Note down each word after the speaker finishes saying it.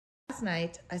Last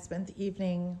night, I spent the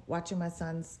evening watching my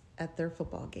sons at their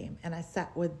football game, and I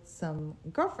sat with some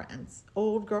girlfriends,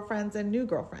 old girlfriends and new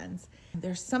girlfriends.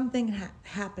 There's something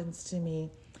happens to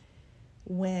me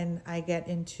when I get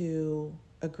into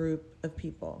a group of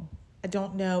people. I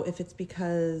don't know if it's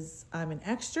because I'm an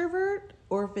extrovert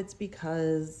or if it's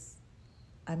because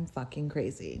I'm fucking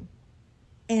crazy.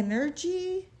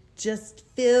 Energy just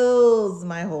fills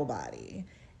my whole body,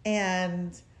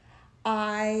 and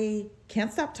I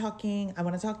can't stop talking. I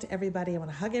want to talk to everybody. I want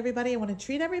to hug everybody. I want to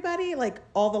treat everybody like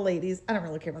all the ladies. I don't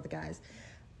really care about the guys.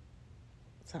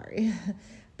 Sorry.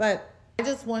 But I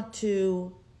just want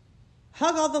to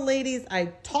hug all the ladies. I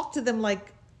talk to them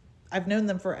like I've known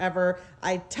them forever.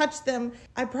 I touch them.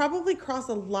 I probably cross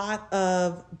a lot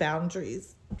of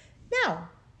boundaries. Now,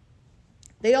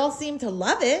 they all seem to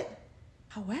love it.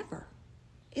 However,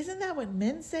 isn't that what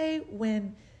men say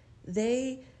when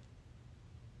they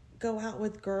go out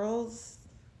with girls?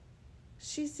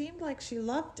 She seemed like she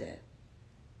loved it.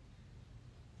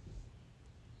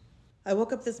 I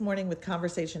woke up this morning with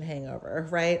conversation hangover,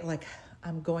 right? Like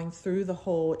I'm going through the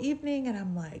whole evening and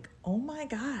I'm like, oh my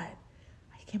God,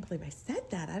 I can't believe I said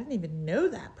that. I didn't even know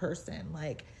that person.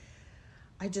 Like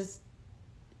I just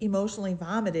emotionally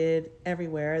vomited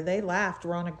everywhere. They laughed.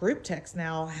 We're on a group text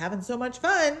now, having so much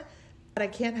fun. But I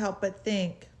can't help but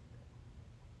think,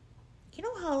 you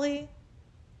know, Holly,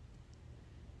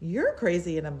 you're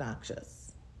crazy and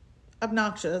obnoxious.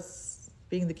 Obnoxious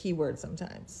being the key word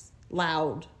sometimes.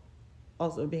 Loud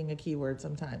also being a key word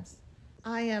sometimes.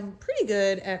 I am pretty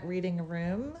good at reading a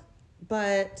room,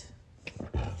 but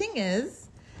the thing is,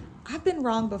 I've been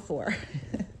wrong before.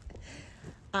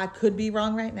 I could be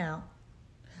wrong right now.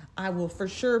 I will for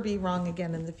sure be wrong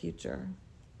again in the future.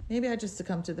 Maybe I just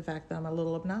succumb to the fact that I'm a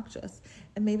little obnoxious,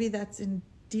 and maybe that's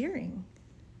endearing.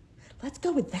 Let's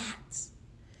go with that.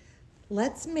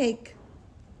 Let's make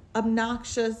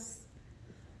obnoxious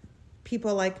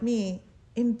people like me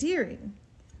endearing.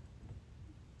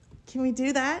 Can we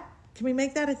do that? Can we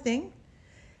make that a thing?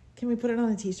 Can we put it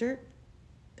on a t-shirt?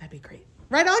 That'd be great.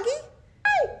 Right, Augie?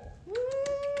 Hey!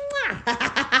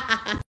 Mwah!